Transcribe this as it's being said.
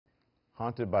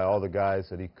haunted by all the guys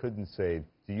that he couldn't save.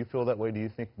 Do you feel that way? Do you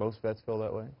think most vets feel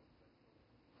that way?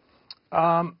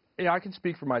 Yeah, I can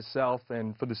speak for myself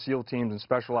and for the SEAL teams and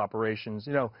special operations.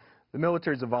 You know, the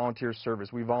military is a volunteer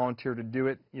service. We volunteer to do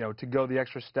it. You know, to go the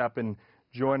extra step and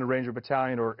join a Ranger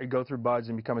battalion or go through BUDS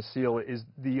and become a SEAL is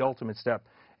the ultimate step.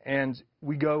 And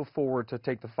we go forward to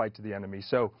take the fight to the enemy.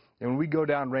 So when we go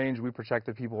down range, we protect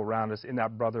the people around us in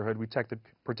that brotherhood. We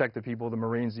protect the people, the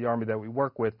Marines, the Army that we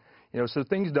work with. You know, so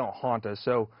things don't haunt us.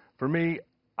 So for me,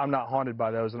 I'm not haunted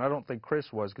by those, and I don't think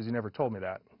Chris was because he never told me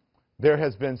that. There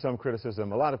has been some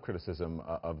criticism, a lot of criticism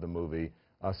of the movie.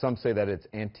 Some say that it's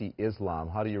anti-Islam.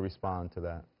 How do you respond to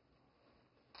that?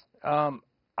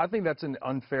 I think that's an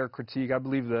unfair critique. I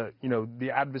believe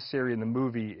the adversary in the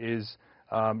movie is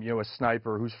a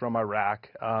sniper who's from Iraq,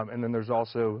 and then there's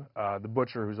also the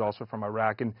butcher who's also from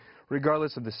Iraq. And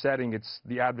regardless of the setting, it's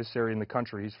the adversary in the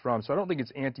country he's from. So I don't think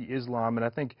it's anti-Islam, and I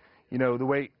think, the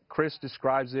way Chris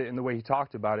describes it and the way he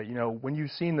talked about it, when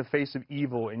you've seen the face of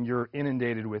evil and you're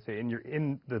inundated with it and you're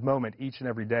in the moment each and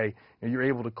every day, you're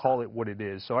able to call it what it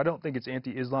is. So I don't think it's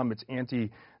anti-Islam, it's anti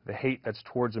the hate that's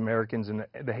towards Americans and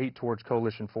the hate towards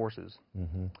coalition forces.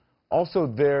 Mm-hmm. Also,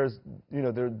 there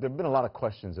have been a lot of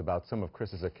questions about some of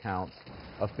Chris's accounts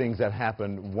of things that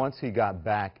happened once he got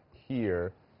back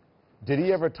here. Did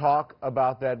he ever talk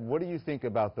about that? What do you think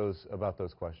about those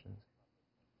questions?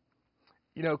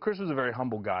 Chris was a very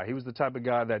humble guy. He was the type of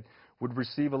guy that would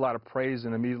receive a lot of praise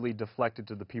and immediately deflect it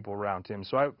to the people around him.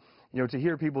 So to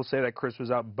hear people say that Chris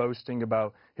was out boasting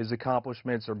about his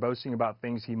accomplishments or boasting about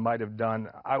things he might have done,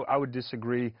 I would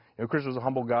disagree. Chris was a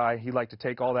humble guy. He liked to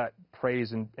take all that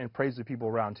praise and praise the people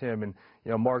around him. And,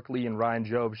 Mark Lee and Ryan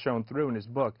Jobe shown through in his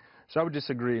book. So I would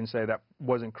disagree and say that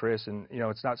wasn't Chris, and,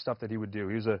 it's not stuff that he would do.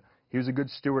 He was a good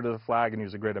steward of the flag, and he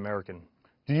was a great American.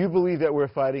 Do you believe that we're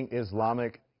fighting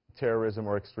Islamic terrorism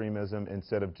or extremism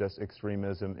instead of just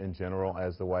extremism in general,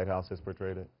 as the White House has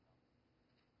portrayed it?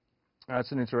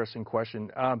 That's an interesting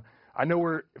question. I know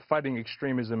we're fighting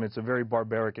extremism. It's a very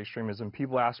barbaric extremism.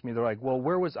 People ask me, they're like, well,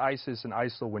 where was ISIS and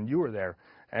ISIL when you were there?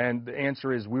 And the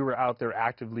answer is we were out there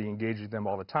actively engaging them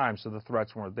all the time, so the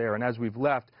threats weren't there. And as we've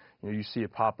left, you see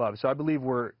it pop up. So I believe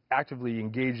we're actively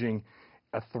engaging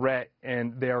a threat,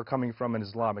 and they are coming from an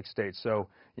Islamic state. So,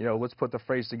 let's put the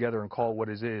phrase together and call it what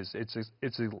it is.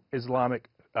 It's Islamic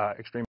extremism.